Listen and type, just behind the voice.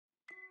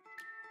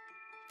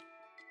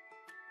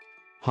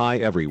Hi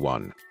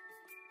everyone.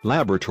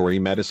 Laboratory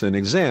Medicine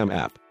Exam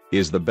App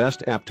is the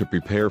best app to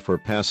prepare for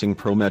passing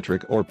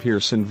Prometric or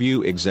Pearson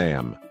VUE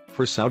exam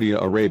for Saudi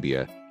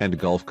Arabia and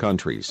Gulf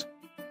countries.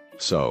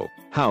 So,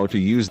 how to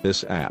use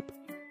this app?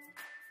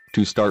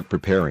 To start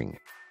preparing,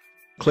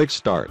 click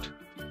Start.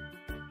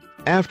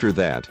 After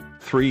that,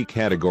 3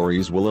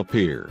 categories will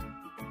appear.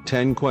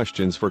 10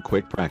 questions for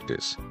quick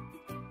practice.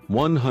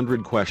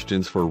 100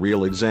 questions for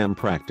real exam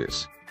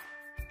practice.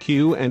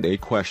 Q&A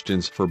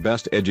questions for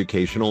best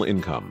educational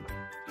income.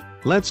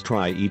 Let's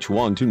try each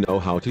one to know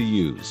how to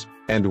use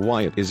and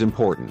why it is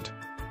important.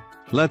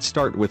 Let's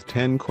start with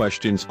 10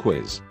 questions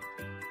quiz.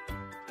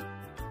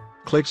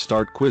 Click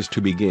Start Quiz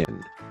to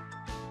begin.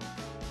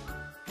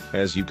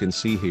 As you can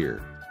see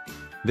here,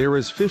 there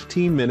is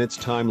 15 minutes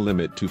time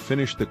limit to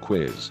finish the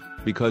quiz,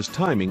 because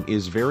timing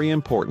is very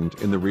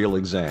important in the real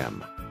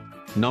exam.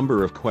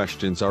 Number of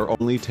questions are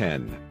only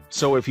 10,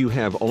 so if you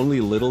have only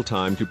little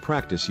time to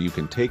practice, you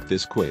can take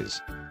this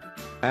quiz.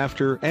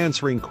 After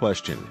answering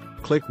question,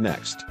 click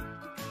Next.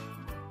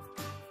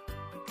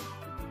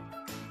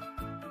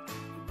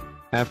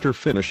 After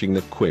finishing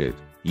the quiz,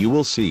 you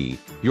will see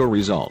your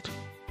result,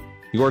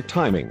 your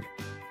timing,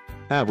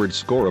 average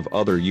score of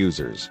other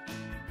users,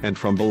 and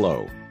from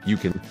below, you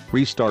can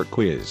restart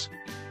quiz,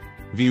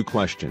 view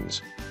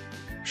questions,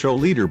 show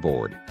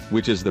leaderboard,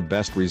 which is the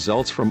best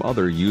results from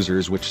other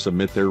users which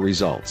submit their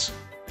results.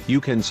 You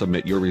can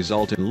submit your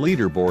result in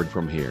leaderboard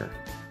from here.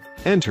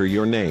 Enter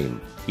your name,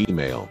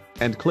 email,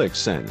 and click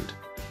Send.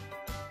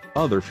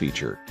 Other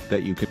feature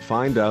that you can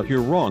find out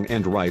your wrong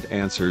and right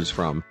answers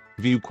from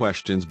View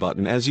Questions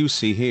button, as you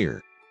see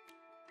here.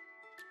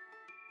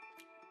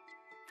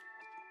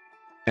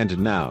 And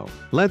now,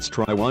 let's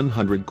try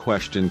 100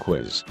 question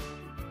quiz.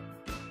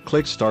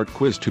 Click Start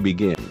Quiz to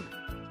begin.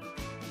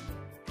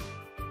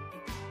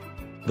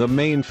 The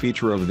main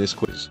feature of this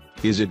quiz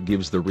is it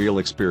gives the real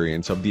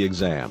experience of the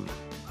exam.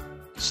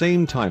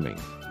 Same timing,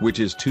 which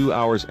is 2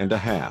 hours and a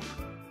half.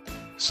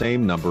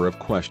 Same number of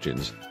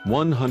questions,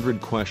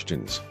 100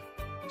 questions.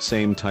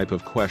 Same type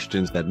of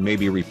questions that may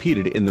be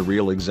repeated in the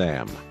real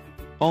exam.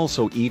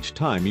 Also, each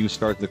time you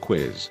start the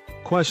quiz,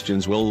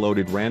 questions will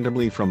loaded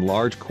randomly from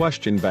large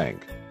question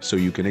bank, so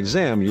you can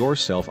exam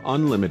yourself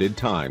unlimited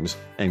times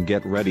and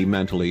get ready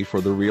mentally for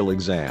the real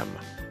exam.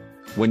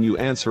 When you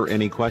answer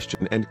any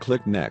question and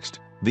click Next,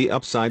 the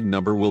upside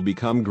number will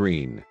become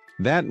green.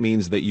 That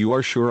means that you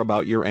are sure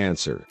about your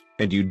answer,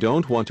 and you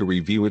don't want to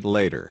review it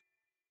later.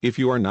 If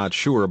you are not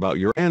sure about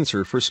your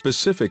answer for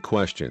specific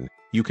question,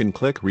 you can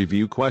click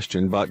Review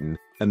Question button,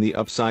 and the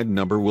upside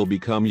number will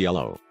become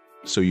yellow,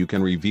 so you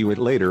can review it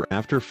later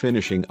after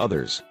finishing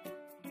others.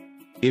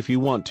 If you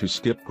want to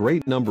skip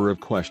great number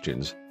of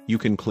questions, you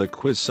can click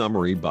Quiz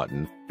Summary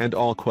button, and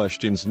all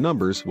questions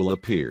numbers will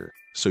appear,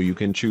 so you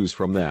can choose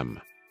from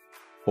them.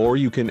 Or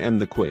you can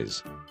end the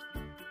quiz.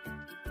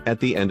 At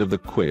the end of the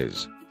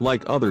quiz,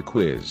 like other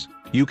quiz,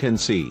 you can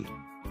see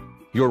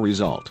your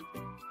result,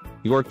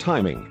 your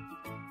timing,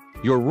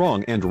 your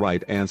wrong and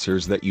right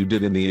answers that you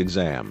did in the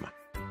exam,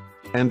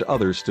 and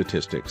other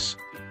statistics.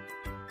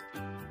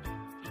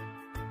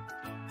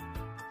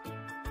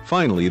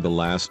 Finally, the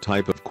last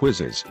type of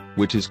quizzes,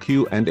 which is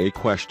Q&A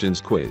questions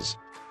quiz.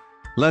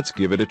 Let's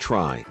give it a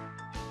try.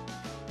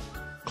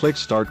 Click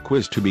Start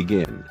Quiz to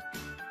begin.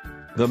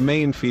 The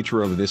main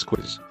feature of this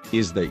quiz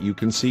is that you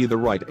can see the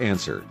right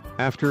answer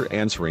after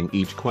answering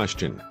each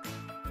question.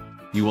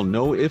 You will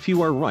know if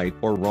you are right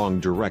or wrong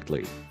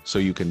directly, so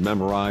you can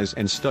memorize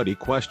and study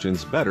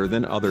questions better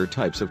than other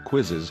types of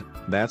quizzes.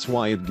 That's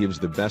why it gives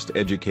the best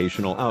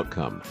educational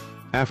outcome.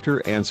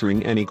 After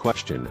answering any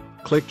question,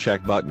 click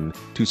Check button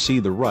to see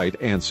the right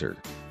answer,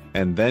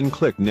 and then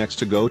click Next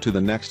to go to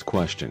the next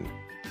question.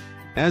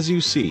 As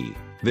you see,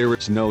 there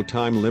is no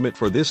time limit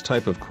for this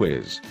type of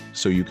quiz,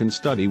 so you can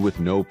study with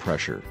no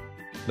pressure.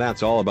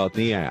 That's all about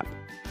the app.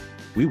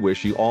 We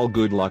wish you all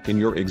good luck in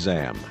your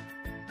exam.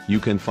 You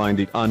can find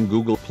it on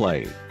Google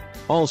Play.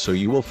 Also,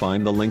 you will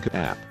find the link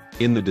app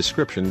in the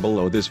description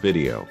below this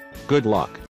video. Good luck.